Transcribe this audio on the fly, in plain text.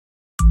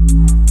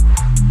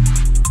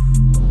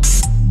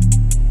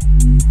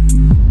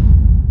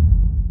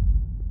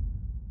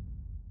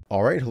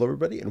All right, hello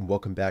everybody, and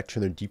welcome back to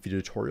another Deepvue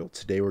tutorial.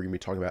 Today we're going to be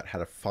talking about how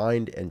to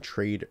find and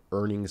trade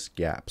earnings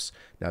gaps.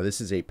 Now this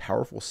is a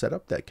powerful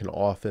setup that can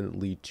often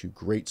lead to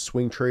great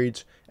swing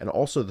trades and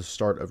also the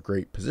start of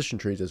great position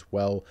trades as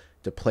well,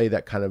 to play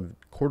that kind of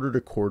quarter to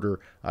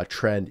quarter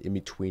trend in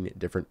between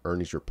different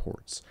earnings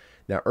reports.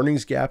 Now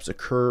earnings gaps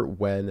occur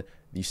when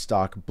the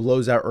stock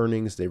blows out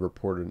earnings, they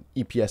report an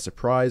EPS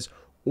surprise,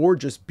 or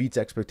just beats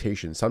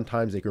expectations.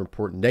 Sometimes they can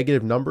report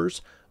negative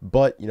numbers,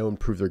 but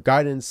improve their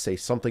guidance, say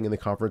something in the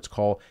conference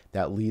call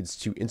that leads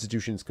to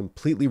institutions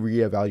completely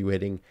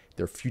reevaluating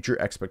their future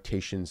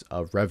expectations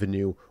of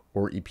revenue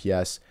or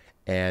EPS,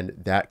 and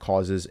that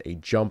causes a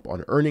jump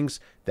on earnings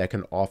that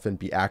can often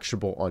be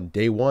actionable on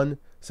day one,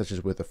 such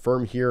as with a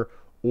firm here,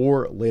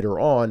 or later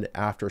on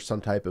after some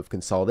type of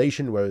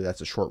consolidation, whether that's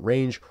a short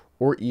range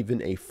or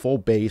even a full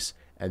base,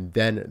 and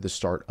then the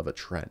start of a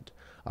trend.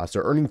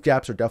 So earnings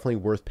gaps are definitely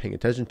worth paying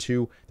attention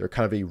to. They're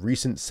kind of a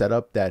recent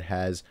setup that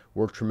has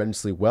worked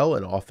tremendously well,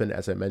 and often,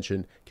 as I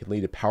mentioned, can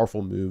lead to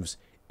powerful moves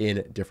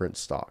in different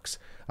stocks.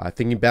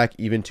 Thinking back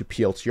even to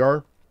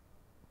PLTR,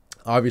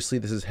 obviously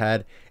this has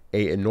had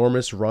an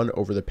enormous run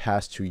over the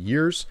past 2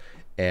 years.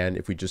 And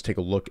if we just take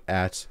a look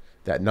at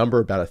that number,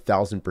 about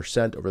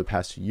 1,000% over the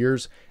past 2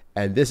 years.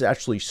 And this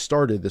actually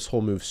started, this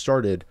whole move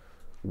started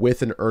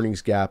with an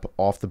earnings gap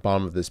off the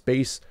bottom of this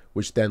base,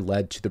 which then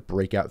led to the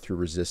breakout through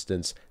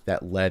resistance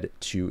that led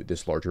to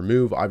this larger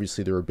move.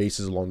 Obviously, there were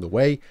bases along the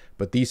way,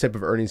 but these type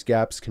of earnings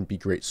gaps can be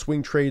great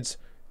swing trades,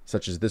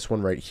 such as this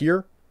one right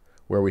here,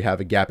 where we have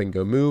a gap and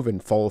go move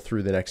and follow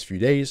through the next few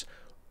days.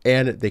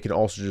 And they can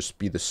also just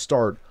be the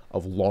start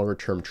of longer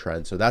term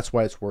trends. So that's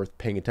why it's worth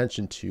paying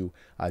attention to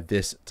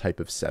this type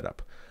of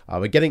setup.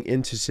 But getting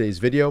into today's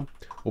video,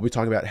 we'll be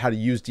talking about how to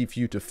use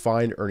Deepvue to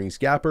find earnings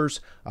gappers,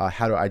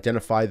 how to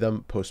identify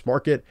them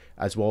post-market,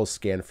 as well as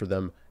scan for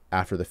them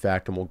after the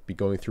fact. And we'll be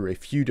going through a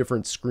few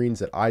different screens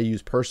that I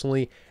use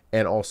personally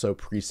and also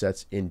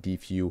presets in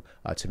Deepvue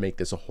to make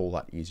this a whole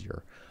lot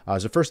easier.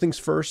 So first things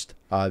first,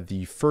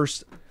 the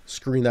first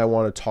screen that I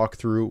want to talk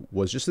through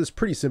was just this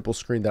pretty simple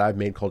screen that I've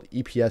made called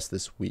EPS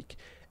this week.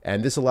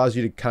 And this allows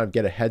you to kind of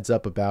get a heads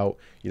up about,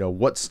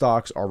 what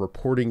stocks are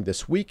reporting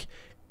this week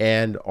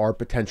and are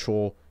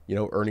potential,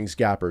 earnings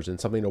gappers,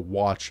 and something to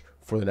watch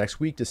for the next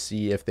week to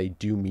see if they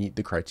do meet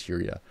the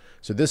criteria.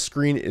 So this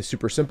screen is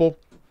super simple.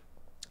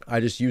 I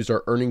just used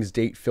our earnings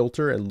date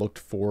filter and looked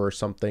for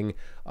something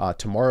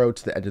tomorrow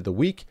to the end of the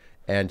week.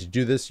 And to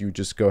do this, you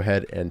just go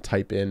ahead and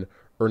type in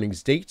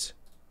earnings date,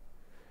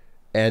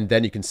 and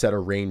then you can set a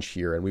range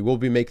here. And we will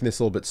be making this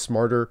a little bit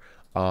smarter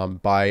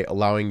by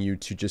allowing you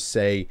to just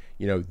say,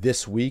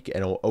 this week,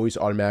 and it'll always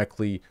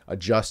automatically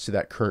adjust to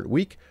that current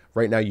week.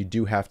 Right now, you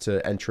do have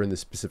to enter in the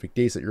specific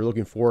dates that you're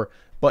looking for,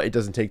 but it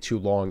doesn't take too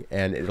long,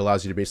 and it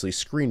allows you to basically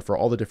screen for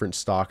all the different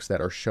stocks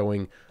that are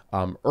showing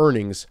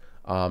earnings,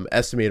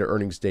 estimated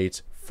earnings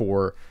dates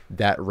for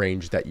that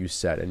range that you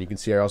set. And you can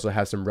see I also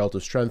have some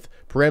relative strength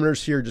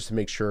parameters here just to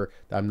make sure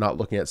that I'm not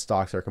looking at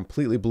stocks that are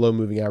completely below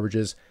moving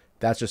averages.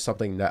 That's just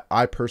something that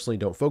I personally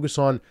don't focus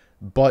on.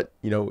 But,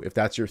 if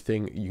that's your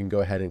thing, you can go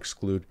ahead and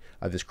exclude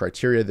this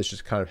criteria. This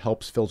just kind of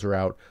helps filter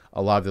out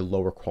a lot of the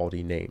lower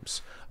quality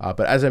names.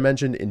 But as I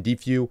mentioned in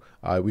Deepvue,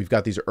 we've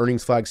got these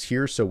earnings flags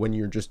here. So when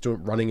you're just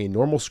running a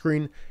normal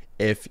screen,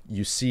 if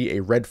you see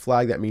a red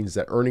flag, that means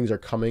that earnings are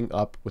coming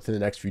up within the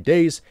next few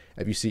days.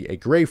 If you see a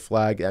gray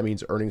flag, that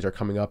means earnings are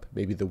coming up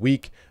maybe the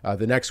week,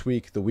 the next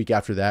week, the week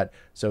after that.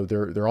 So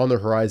they're on the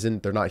horizon.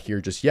 They're not here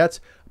just yet,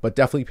 but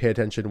definitely pay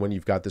attention when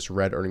you've got this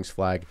red earnings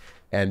flag.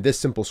 And this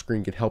simple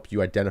screen can help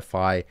you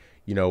identify,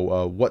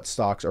 what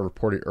stocks are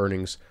reporting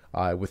earnings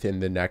within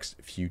the next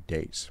few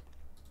days.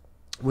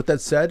 With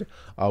that said,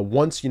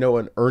 once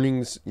an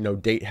earnings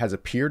date has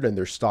appeared and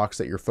there's stocks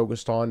that you're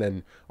focused on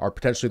and are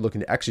potentially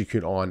looking to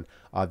execute on,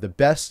 the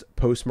best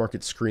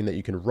post-market screen that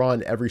you can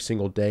run every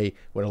single day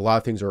when a lot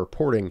of things are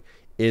reporting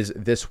is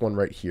this one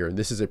right here. And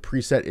this is a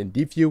preset in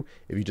Deepvue.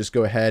 If you just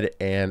go ahead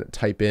and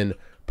type in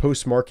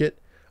post-market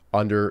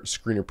under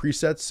screener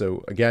presets.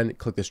 So again,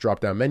 click this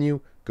drop-down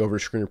menu, go over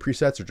to screener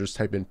presets, or just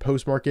type in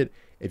post-market.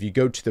 If you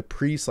go to the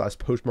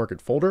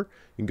pre/post-market folder,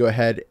 you can go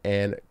ahead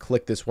and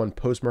click this one,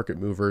 post-market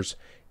movers,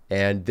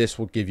 and this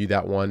will give you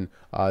that one,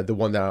 the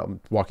one that I'm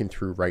walking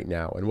through right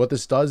now. And what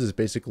this does is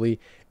basically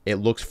it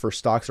looks for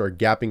stocks that are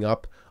gapping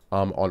up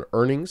on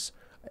earnings.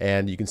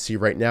 And you can see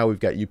right now we've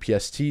got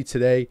UPST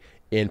today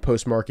in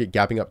post-market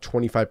gapping up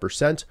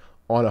 25%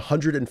 on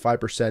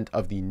 105%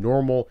 of the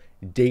normal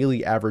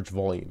daily average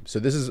volume. So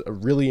this is a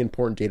really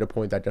important data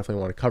point that I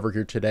definitely want to cover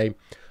here today.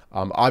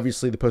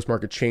 Obviously, the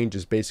post-market change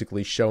is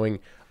basically showing,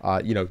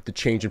 the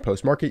change in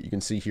post-market. You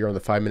can see here on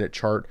the 5-minute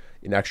chart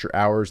in extra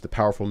hours, the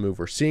powerful move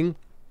we're seeing.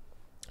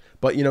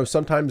 But,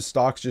 sometimes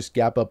stocks just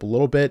gap up a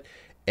little bit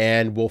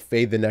and will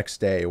fade the next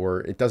day, or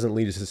it doesn't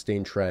lead to a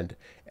sustained trend.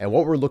 And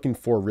what we're looking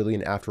for really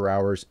in after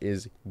hours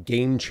is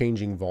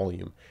game-changing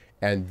volume.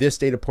 And this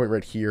data point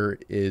right here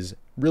is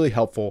really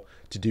helpful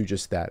to do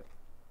just that.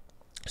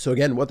 So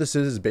again, what this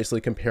is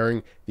basically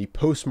comparing the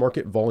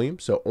post-market volume,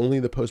 so only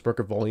the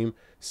post-market volume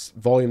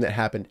that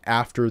happened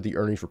after the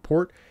earnings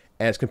report,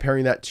 and it's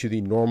comparing that to the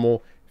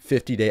normal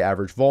 50-day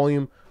average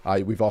volume.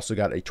 We've also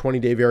got a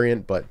 20-day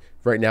variant, but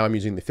right now I'm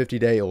using the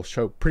 50-day. It'll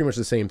show pretty much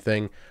the same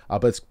thing,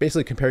 but it's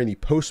basically comparing the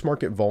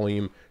post-market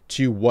volume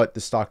to what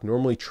the stock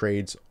normally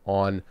trades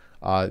on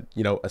a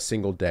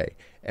single day.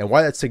 And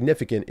why that's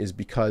significant is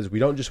because we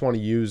don't just want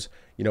to use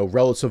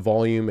relative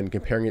volume and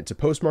comparing it to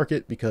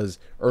post-market, because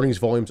earnings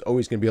volume is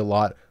always going to be a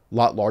lot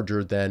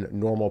larger than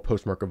normal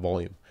post-market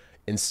volume.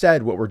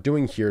 Instead, what we're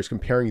doing here is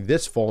comparing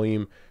this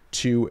volume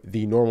to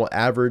the normal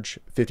average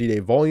 50-day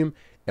volume.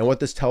 And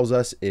what this tells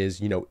us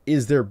is,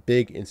 is there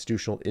big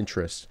institutional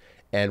interest?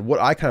 And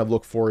what I kind of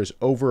look for is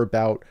over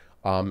about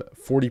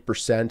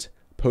 40%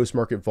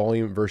 post-market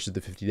volume versus the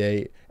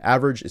 50-day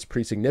average is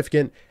pretty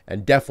significant,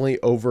 and definitely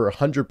over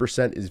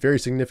 100% is very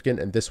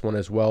significant. And this one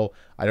as well.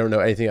 I don't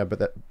know anything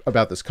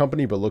about this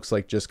company, but looks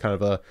like just kind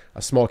of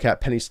a small cap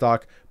penny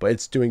stock, but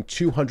it's doing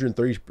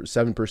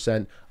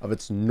 237% of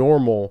its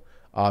normal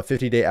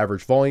 50-day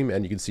average volume.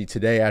 And you can see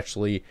today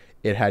actually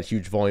it had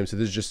huge volume. So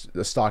this is just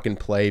a stock in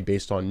play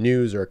based on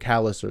news or a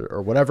catalyst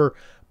or whatever.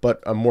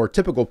 But a more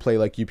typical play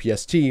like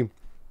UPST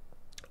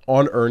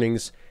on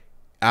earnings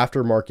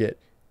after market,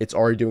 it's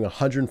already doing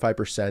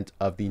 105%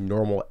 of the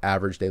normal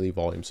average daily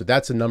volume. So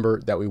that's a number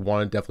that we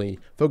want to definitely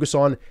focus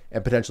on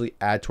and potentially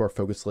add to our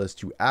focus list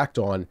to act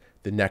on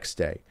the next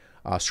day.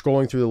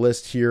 Scrolling through the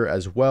list here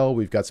as well,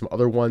 we've got some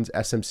other ones.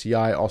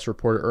 SMCI also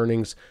reported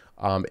earnings.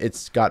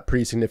 It's got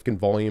pretty significant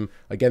volume.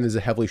 Again, there's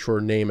a heavily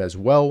shorted name as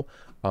well.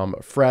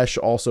 Fresh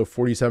also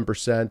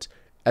 47%,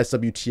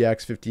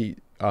 SWTX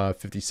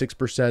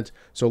 56%.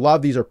 So a lot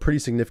of these are pretty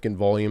significant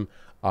volume.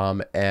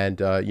 Redfin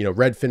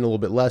a little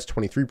bit less,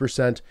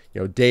 23%.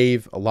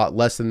 Dave a lot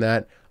less than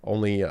that,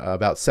 only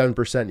about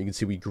 7%. You can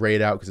see we gray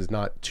it out because it's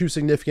not too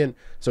significant.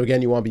 So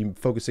again, you want to be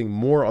focusing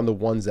more on the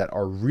ones that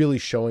are really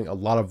showing a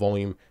lot of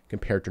volume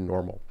compared to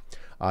normal.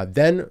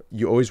 Then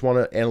you always want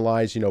to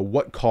analyze,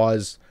 what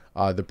caused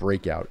the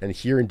breakout. And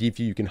here in Deepvue,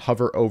 you can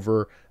hover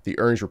over the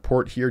earnings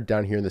report here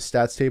down here in the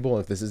stats table.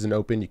 And if this isn't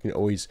open, you can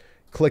always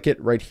click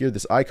it right here,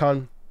 this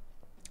icon.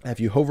 If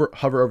you hover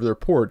over the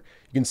report,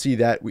 you can see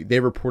that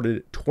they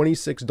reported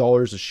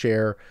 $26 a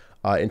share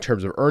in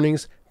terms of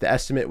earnings. The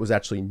estimate was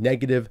actually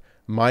negative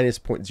minus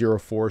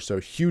 0.04, so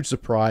huge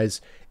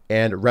surprise.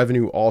 And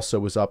revenue also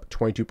was up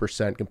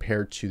 22%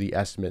 compared to the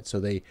estimate. So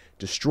they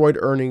destroyed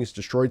earnings,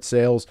 destroyed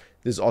sales.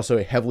 This is also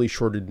a heavily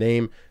shorted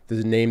name. This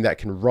is a name that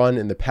can run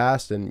in the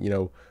past,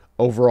 and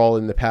overall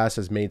in the past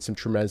has made some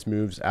tremendous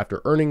moves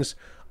after earnings.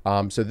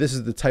 So this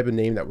is the type of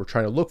name that we're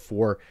trying to look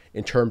for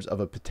in terms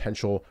of a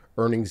potential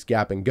earnings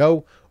gap and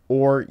go,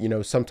 or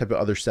some type of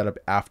other setup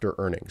after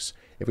earnings.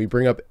 If we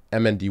bring up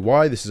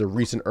MNDY, this is a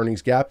recent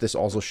earnings gap. This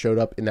also showed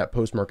up in that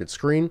post-market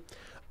screen.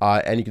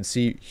 And you can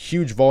see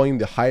huge volume,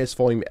 the highest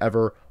volume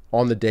ever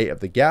on the day of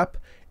the gap.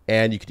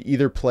 And you could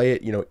either play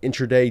it,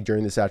 intraday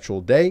during this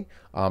actual day,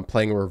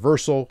 playing a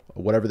reversal,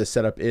 whatever the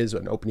setup is,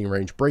 an opening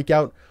range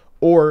breakout,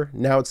 or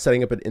now it's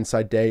setting up an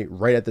inside day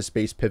right at the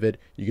space pivot.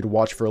 You could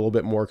watch for a little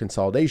bit more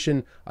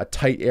consolidation, a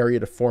tight area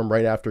to form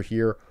right after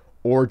here,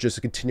 or just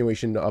a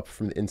continuation up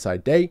from the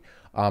inside day.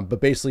 But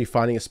basically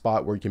finding a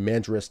spot where you can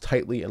manage risk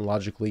tightly and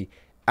logically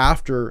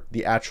after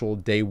the actual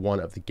day one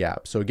of the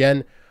gap. So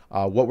again,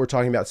 what we're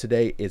talking about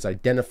today is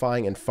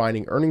identifying and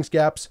finding earnings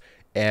gaps.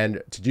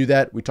 And to do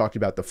that, we talked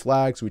about the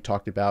flags. We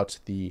talked about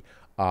the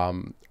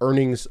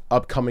earnings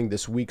upcoming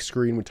this week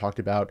screen. We talked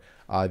about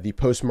the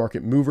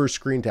post-market mover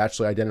screen to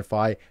actually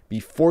identify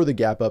before the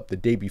gap up the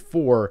day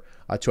before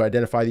to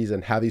identify these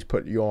and have these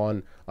put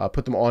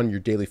them on your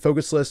daily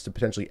focus list to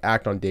potentially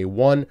act on day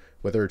one,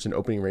 whether it's an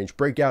opening range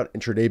breakout,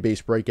 intraday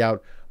based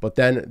breakout. But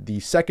then the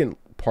second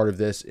part of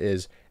this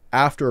is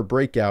after a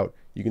breakout,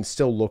 you can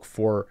still look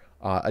for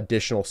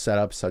additional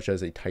setups such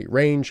as a tight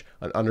range,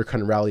 an undercut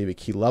and rally of a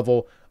key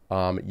level.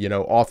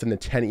 Often the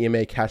 10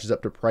 EMA catches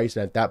up to price,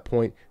 and at that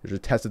point, there's a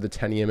test of the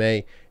 10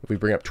 EMA. If we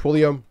bring up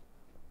Twilio,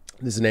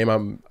 this is a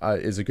name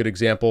is a good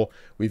example.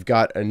 We've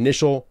got an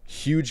initial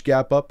huge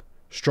gap up,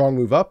 strong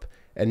move up,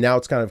 and now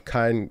it's kind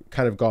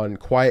of gone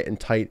quiet and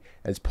tight,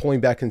 and it's pulling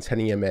back in 10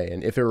 EMA.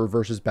 And if it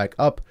reverses back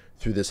up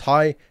through this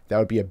high, that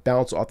would be a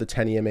bounce off the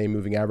 10 EMA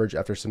moving average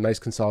after some nice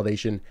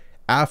consolidation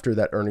after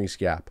that earnings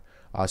gap.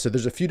 So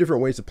there's a few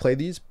different ways to play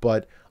these,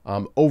 but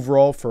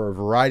overall, for a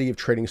variety of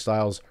trading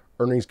styles,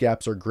 earnings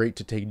gaps are great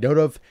to take note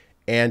of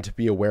and to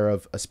be aware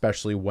of,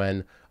 especially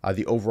when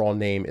the overall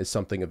name is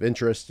something of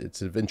interest.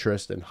 It's of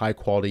interest and high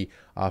quality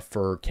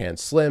for can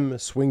slim,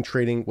 swing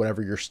trading,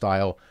 whatever your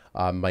style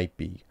might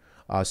be.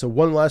 So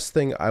one last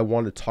thing I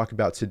want to talk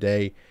about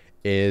today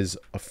is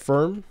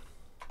Affirm.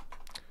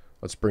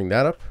 Let's bring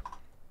that up.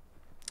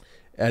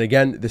 And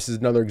again, this is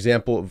another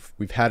example of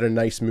we've had a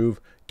nice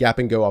move, gap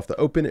and go off the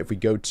open. If we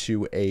go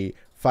to a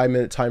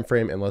 5-minute time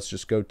frame, and let's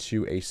just go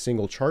to a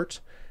single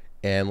chart,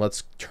 and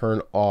let's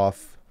turn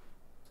off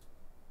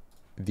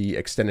the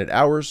extended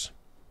hours.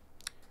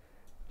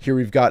 Here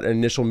we've got an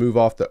initial move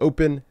off the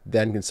open,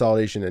 then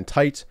consolidation and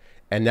tight.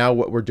 And now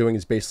what we're doing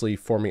is basically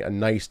forming a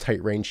nice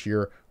tight range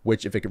here,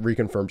 which if it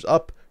reconfirms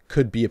up,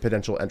 could be a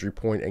potential entry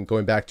point. And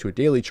going back to a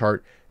daily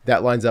chart,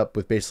 that lines up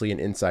with basically an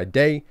inside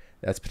day.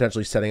 that's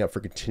potentially setting up for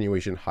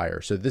continuation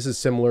higher. So this is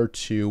similar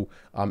to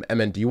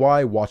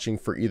MNDY, watching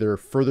for either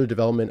further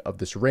development of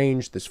this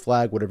range, this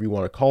flag, whatever you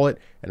want to call it,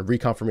 and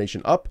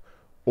reconfirmation up,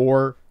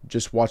 or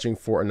just watching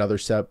for another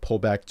set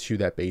pullback to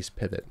that base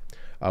pivot.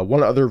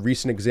 One other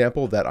recent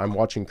example that I'm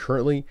watching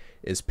currently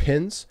is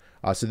pins.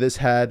 So this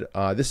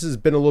has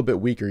been a little bit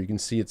weaker. You can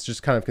see it's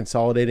just kind of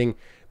consolidating,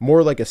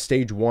 more like a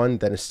stage 1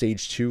 than a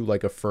stage 2,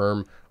 like a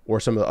firm or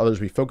some of the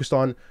others we focused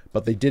on,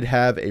 but they did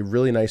have a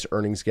really nice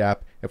earnings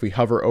gap. If we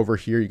hover over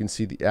here, you can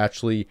see the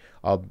actually,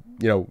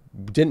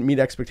 didn't meet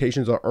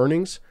expectations on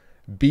earnings,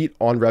 beat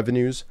on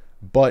revenues,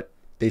 but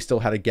they still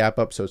had a gap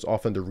up. So it's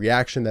often the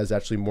reaction that's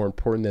actually more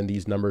important than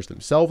these numbers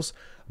themselves.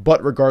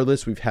 But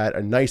regardless, we've had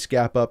a nice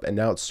gap up, and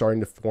now it's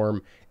starting to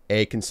form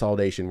a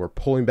consolidation. We're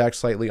pulling back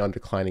slightly on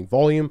declining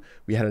volume.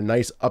 We had a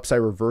nice upside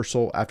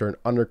reversal after an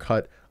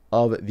undercut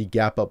of the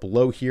gap up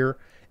below here.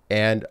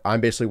 And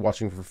I'm basically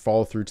watching for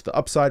follow through to the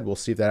upside. We'll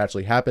see if that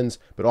actually happens.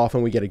 But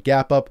often we get a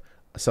gap up,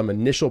 some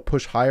initial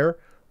push higher,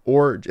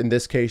 or in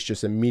this case,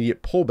 just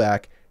immediate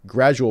pullback,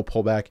 gradual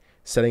pullback,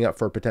 setting up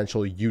for a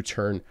potential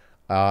U-turn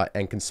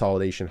and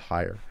consolidation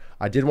higher.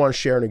 I did want to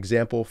share an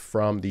example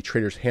from the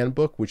Trader's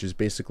Handbook, which is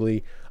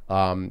basically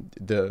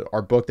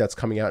our book that's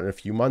coming out in a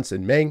few months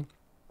in May.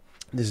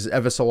 This is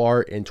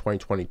FSLR in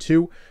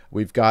 2022.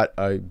 We've got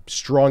a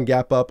strong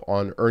gap up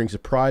on earnings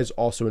surprise,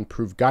 also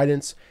improved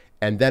guidance.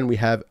 And then we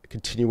have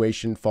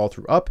continuation fall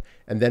through up.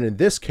 And then in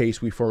this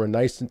case, we form a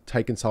nice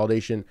tight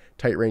consolidation,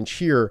 tight range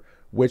here,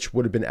 which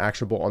would have been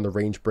actionable on the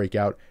range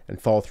breakout and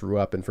fall through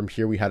up. And from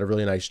here, we had a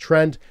really nice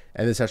trend.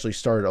 And this actually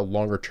started a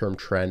longer term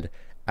trend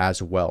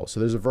as well. So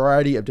there's a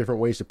variety of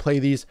different ways to play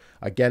these.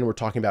 Again, we're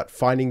talking about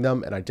finding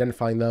them and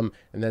identifying them.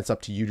 And then it's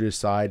up to you to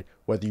decide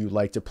whether you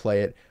like to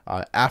play it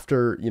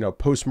after,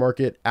 post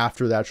market,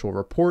 after the actual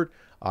report,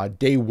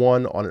 day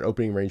one on an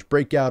opening range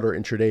breakout or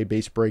intraday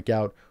base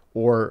breakout,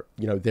 or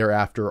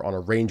thereafter on a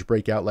range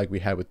breakout like we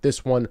had with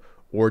this one,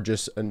 or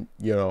just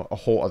a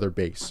whole other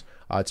base.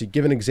 To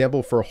give an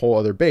example for a whole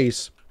other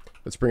base,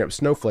 let's bring up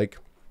Snowflake.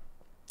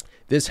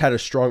 This had a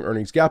strong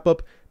earnings gap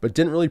up, but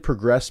didn't really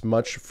progress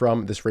much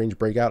from this range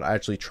breakout. I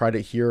actually tried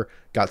it here,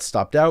 got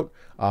stopped out,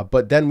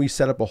 but then we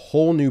set up a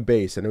whole new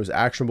base, and it was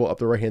actionable up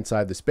the right hand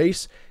side of this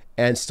base,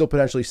 and still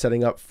potentially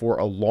setting up for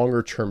a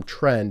longer term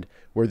trend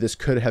where this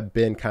could have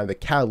been kind of the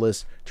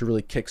catalyst to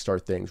really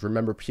kickstart things.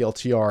 Remember,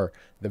 PLTR,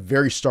 the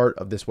very start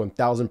of this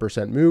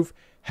 1000% move,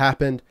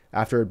 happened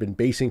after it had been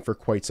basing for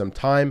quite some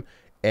time,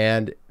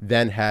 and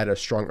then had a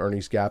strong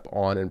earnings gap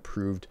on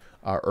improved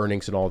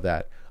earnings and all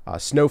that.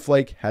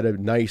 Snowflake had a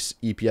nice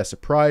EPS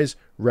surprise,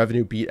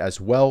 revenue beat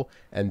as well,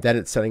 and then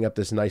it's setting up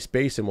this nice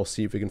base, and we'll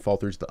see if it can fall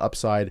through to the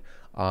upside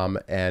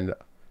and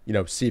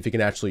see if it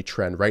can actually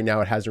trend. Right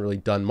now, it hasn't really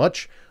done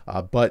much,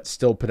 but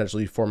still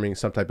potentially forming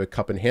some type of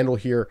cup and handle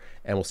here,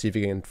 and we'll see if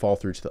it can fall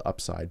through to the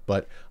upside.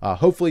 But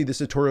hopefully this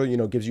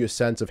tutorial, gives you a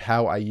sense of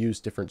how I use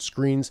different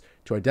screens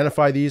to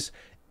identify these,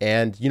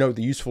 and the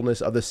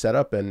usefulness of the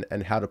setup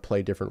and how to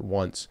play different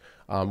ones.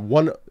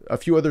 A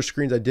few other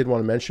screens I did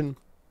want to mention.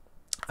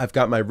 I've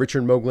got my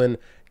Richard Moglen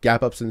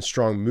gap ups and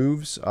strong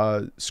moves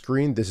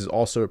screen. This is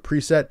also a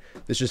preset.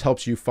 This just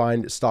helps you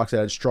find stocks that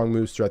had strong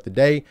moves throughout the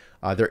day.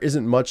 There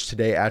isn't much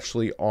today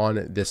actually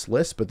on this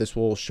list, but this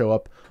will show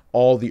up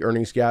all the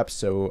earnings gaps.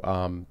 So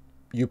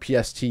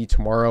UPST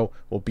tomorrow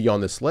will be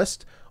on this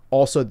list.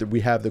 Also,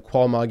 we have the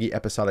Qualamagi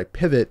episodic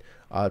pivot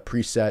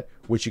preset,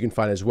 which you can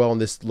find as well. And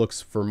this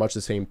looks for much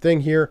the same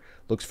thing here.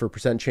 Looks for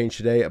percent change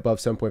today above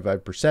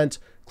 7.5%,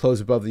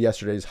 close above the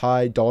yesterday's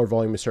high, dollar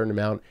volume a certain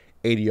amount,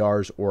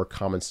 ADRs or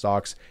common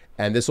stocks.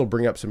 And this will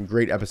bring up some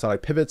great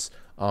episodic pivots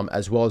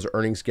as well as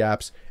earnings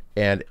gaps.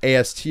 And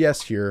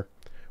ASTS here,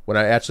 when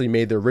I actually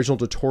made the original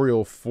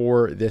tutorial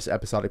for this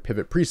episodic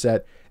pivot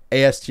preset,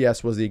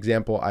 ASTS was the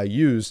example I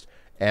used.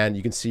 And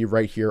you can see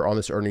right here on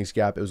this earnings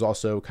gap, it was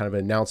also kind of an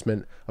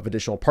announcement of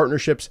additional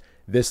partnerships.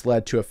 This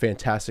led to a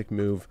fantastic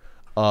move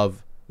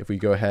of, if we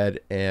go ahead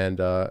and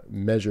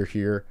measure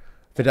here,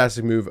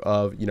 fantastic move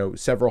of,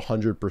 several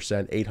 100%,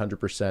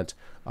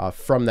 800%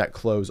 from that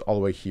close all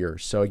the way here.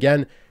 So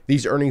again,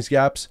 these earnings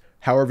gaps,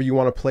 however you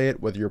want to play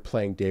it, whether you're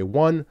playing day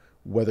one,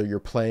 whether you're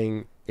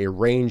playing a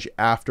range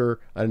after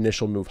an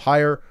initial move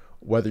higher,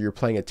 whether you're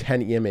playing a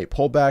 10 EMA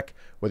pullback,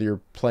 whether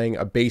you're playing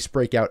a base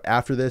breakout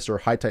after this or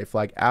high tight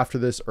flag after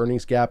this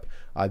earnings gap,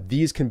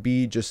 these can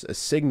be just a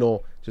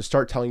signal to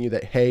start telling you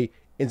that, hey,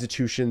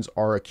 institutions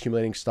are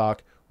accumulating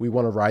stock. We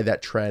want to ride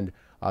that trend.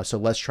 So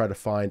let's try to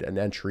find an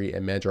entry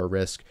and manage our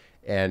risk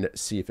and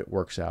see if it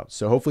works out.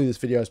 So hopefully this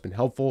video has been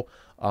helpful,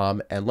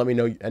 and let me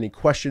know any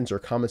questions or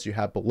comments you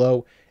have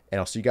below, and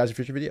I'll see you guys in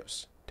future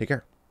videos. Take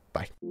care.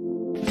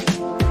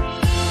 Bye.